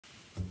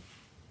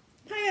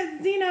Hi,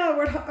 it's Zena,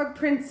 Warthog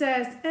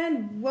Princess,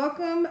 and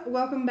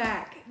welcome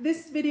back.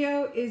 This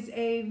video is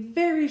a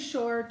very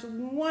short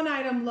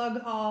one-item lug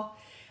haul,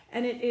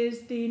 and it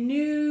is the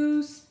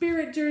new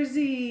Spirit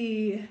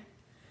jersey.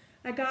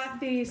 I got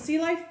the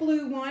Sealife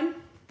Blue one.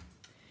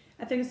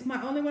 I think it's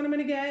my only one I'm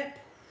gonna get,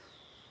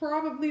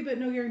 probably, but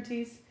no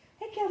guarantees.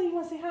 Hey, Kelly, you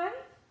wanna say hi?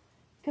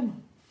 Come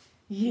on.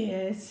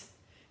 Yes,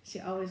 she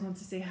always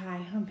wants to say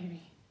hi, huh,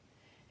 baby?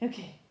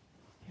 Okay,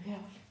 here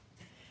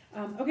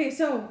we go. Okay,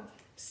 so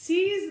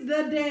seize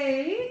the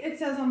day, it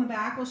says on the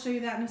back. We'll show you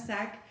that in a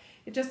sec.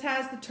 It just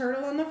has the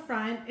turtle on the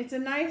front. It's a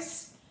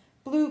nice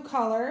blue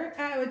color.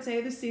 I would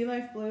say the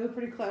Sealife Blue,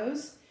 pretty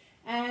close.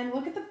 And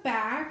look at the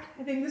back.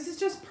 I think this is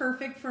just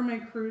perfect for my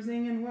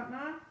cruising and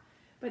whatnot.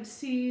 But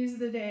seize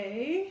the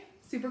day,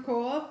 super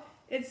cool.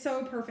 It's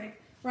so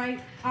perfect, right?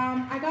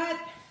 I got,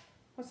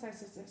 what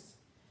size is this?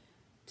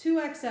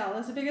 2XL.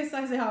 That's the biggest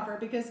size they offer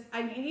because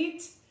I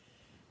hate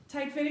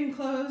tight-fitting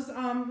clothes,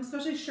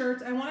 especially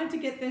shirts. I wanted to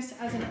get this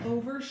as an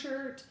over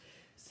shirt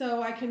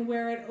so I can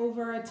wear it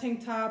over a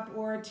tank top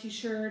or a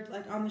t-shirt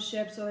like on the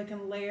ship so I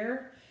can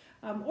layer,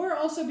 or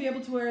also be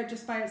able to wear it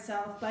just by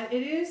itself. But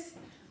it is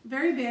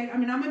very big. I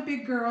mean, I'm a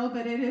big girl,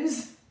 but it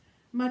is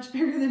much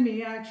bigger than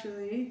me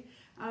actually.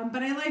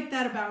 But I like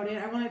that about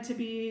it. I want it to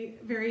be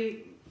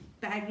very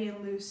baggy and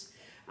loose.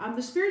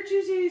 The Spirit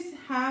jerseys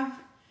have,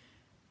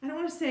 I don't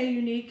want to say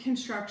unique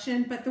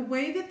construction, but the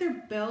way that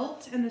they're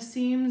built and the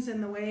seams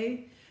and the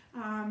way,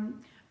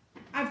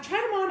 I've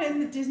tried them on in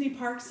the Disney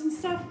parks and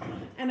stuff,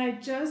 and I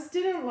just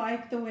didn't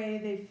like the way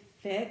they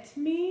fit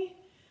me,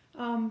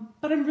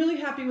 but I'm really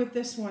happy with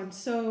this one.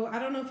 So I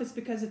don't know if it's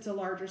because it's a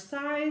larger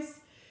size,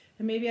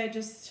 and maybe I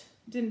just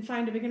didn't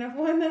find a big enough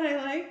one that I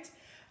liked,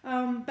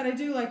 but I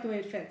do like the way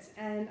it fits,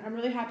 and I'm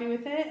really happy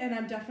with it, and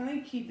I'm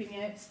definitely keeping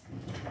it.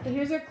 But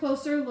here's a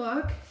closer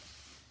look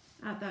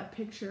at that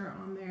picture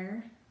on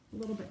there. A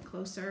little bit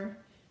closer.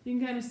 You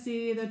can kind of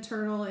see the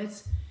turtle.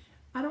 It's,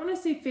 I don't want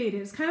to say faded.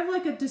 It's kind of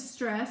like a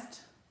distressed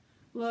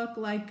look,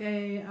 like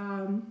a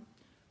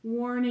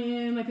worn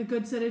in, like a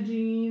good set of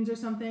jeans or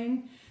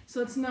something. So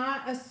it's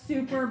not a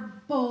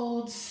super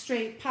bold,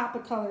 straight pop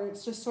of color.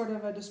 It's just sort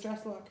of a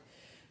distressed look.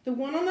 The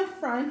one on the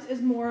front is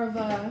more of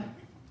a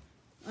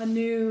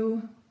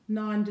new,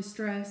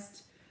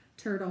 non-distressed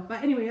turtle.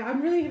 But anyway,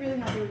 I'm really, really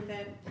happy with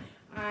it.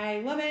 I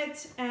love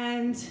it,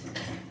 and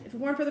if it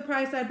weren't for the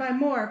price, I'd buy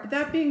more. But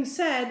that being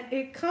said,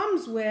 it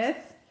comes with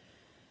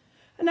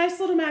a nice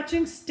little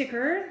matching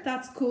sticker.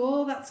 That's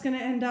cool. That's going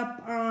to end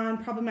up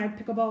on probably my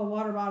pickleball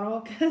water bottle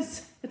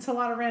because it's a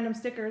lot of random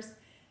stickers,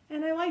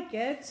 and I like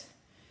it.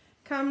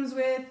 Comes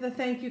with the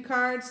thank you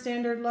card,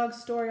 standard lug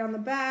story on the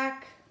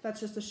back. That's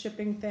just a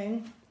shipping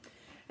thing.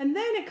 And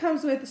then it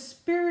comes with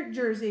Spirit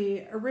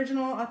jersey,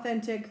 original,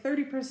 authentic,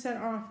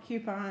 30% off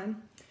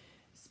coupon.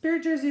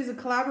 Spirit jersey is a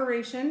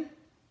collaboration.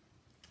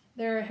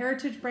 They're a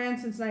heritage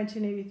brand since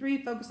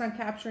 1983, focused on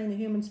capturing the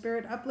human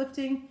spirit,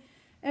 uplifting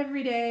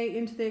every day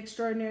into the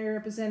extraordinary,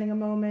 representing a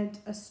moment,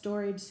 a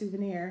storied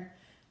souvenir.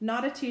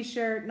 Not a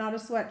t-shirt, not a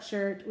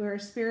sweatshirt. We're a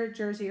Spirit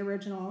jersey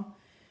original.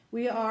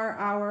 We are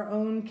our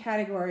own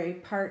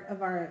category,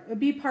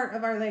 be part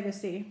of our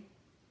legacy.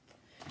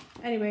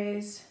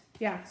 Anyways,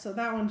 yeah, so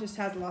that one just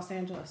has Los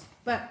Angeles.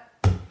 But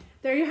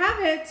there you have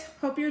it.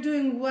 Hope you're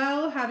doing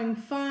well, having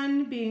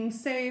fun, being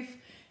safe,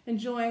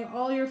 enjoying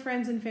all your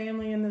friends and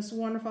family in this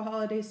wonderful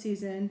holiday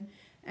season,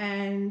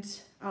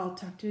 and I'll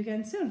talk to you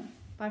again soon.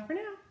 Bye for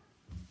now.